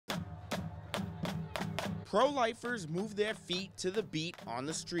Pro-lifers move their feet to the beat on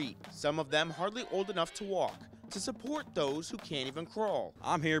the street, some of them hardly old enough to walk, to support those who can't even crawl.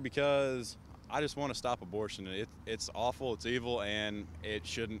 I'm here because I just want to stop abortion. It's awful, it's evil, and it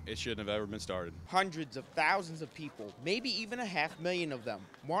shouldn't have ever been started. Hundreds of thousands of people, maybe even 500,000 of them,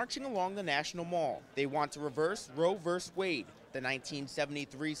 marching along the National Mall. They want to reverse Roe v. Wade, the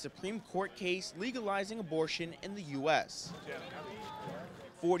 1973 Supreme Court case legalizing abortion in the U.S.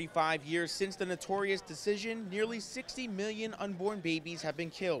 45 years since the notorious decision, nearly 60 million unborn babies have been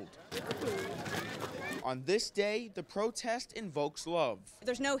killed. On this day, the protest invokes love.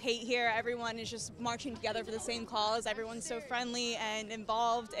 There's no hate here. Everyone is just marching together for the same cause. Everyone's so friendly and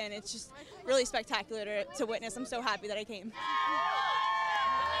involved, and it's just really spectacular to witness. I'm so happy that I came.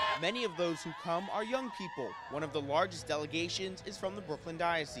 Many of those who come are young people. One of the largest delegations is from the Brooklyn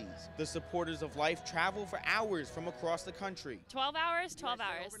Diocese. The supporters of life travel for hours from across the country. 12 hours, 12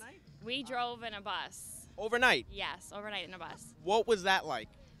 hours. We drove in a bus. Overnight? Yes, overnight in a bus. What was that like?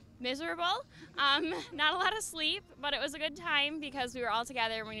 Miserable. Not a lot of sleep, but it was a good time because we were all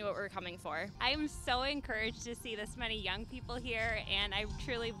together and we knew what we were coming for. I'm so encouraged to see this many young people here, and I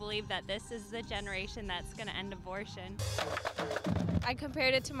truly believe that this is the generation that's going to end abortion. I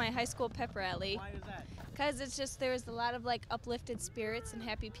compared it to my high school pep rally. Why is that? Because it's just there was a lot of uplifted spirits and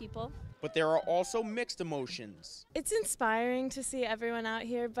happy people. But there are also mixed emotions. It's inspiring to see everyone out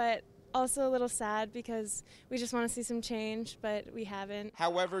here, but also a little sad because we just want to see some change, but we haven't.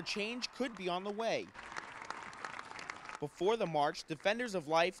 However, change could be on the way. Before the march, defenders of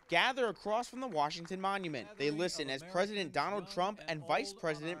life gather across from the Washington Monument. They listen as President Donald Trump and Vice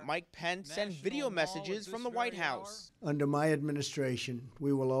President Mike Pence send video messages from the White House. Under my administration,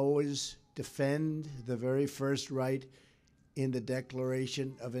 we will always defend the very first right in the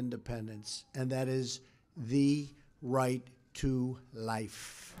Declaration of Independence, and that is the right to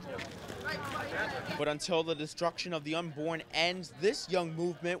life. But until the destruction of the unborn ends, this young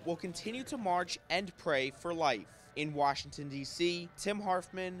movement will continue to march and pray for life. In Washington, D.C., Tim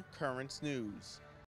Harfmann, Currents News.